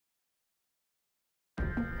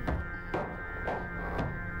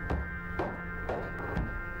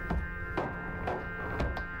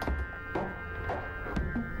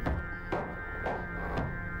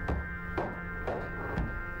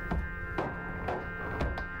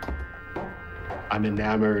I'm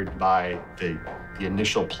enamored by the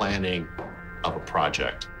initial planning of a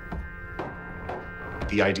project.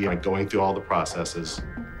 The idea of going through all the processes,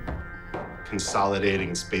 consolidating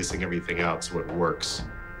and spacing everything out so it works,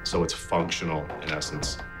 so it's functional in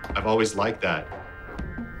essence. I've always liked that.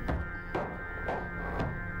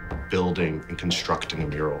 Building and constructing a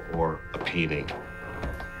mural or a painting.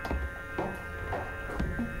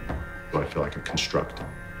 So I feel like I construct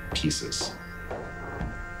pieces.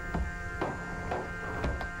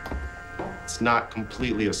 It's not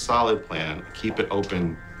completely a solid plan. I keep it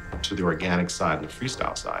open to the organic side and the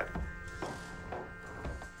freestyle side.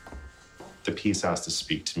 The piece has to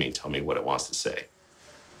speak to me, tell me what it wants to say.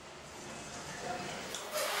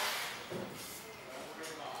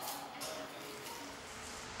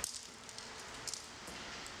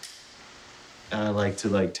 And I like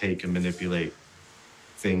to take and manipulate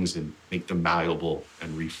things and make them malleable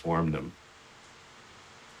and reform them.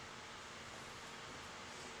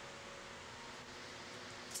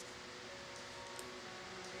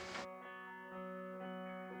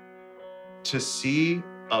 To see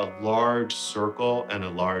a large circle and a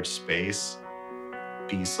large space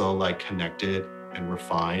be so connected and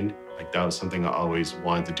refined, that was something I always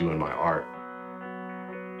wanted to do in my art.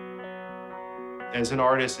 As an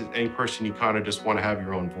artist, as any person, you kind of just want to have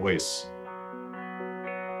your own voice.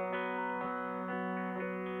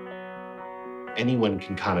 Anyone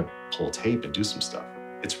can kind of pull tape and do some stuff.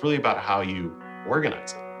 It's really about how you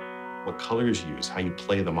organize it, what colors you use, how you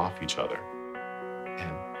play them off each other,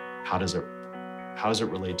 and how does it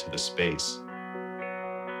relate to the space?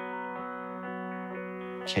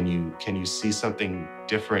 Can you see something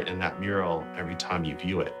different in that mural every time you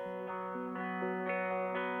view it?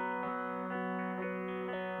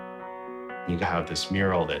 You have this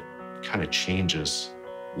mural that kind of changes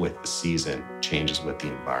with the season, changes with the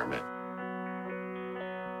environment.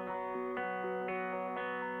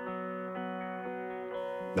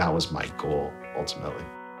 That was my goal, ultimately.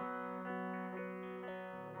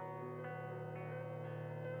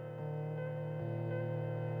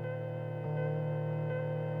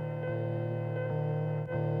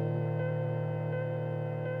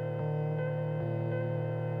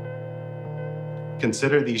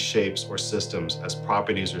 Consider these shapes or systems as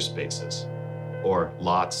properties or spaces, or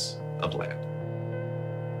lots of land.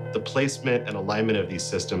 The placement and alignment of these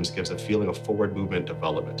systems gives a feeling of forward movement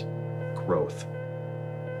development, growth.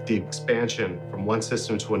 The expansion from one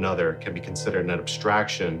system to another can be considered an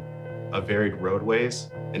abstraction of varied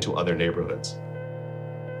roadways into other neighborhoods.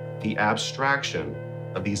 The abstraction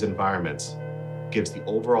of these environments gives the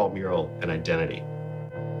overall mural an identity,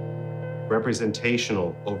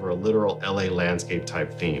 representational over a literal LA landscape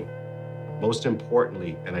type theme. Most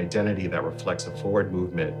importantly, an identity that reflects a forward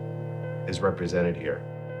movement is represented here,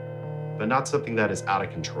 but not something that is out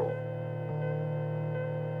of control.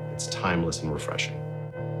 It's timeless and refreshing.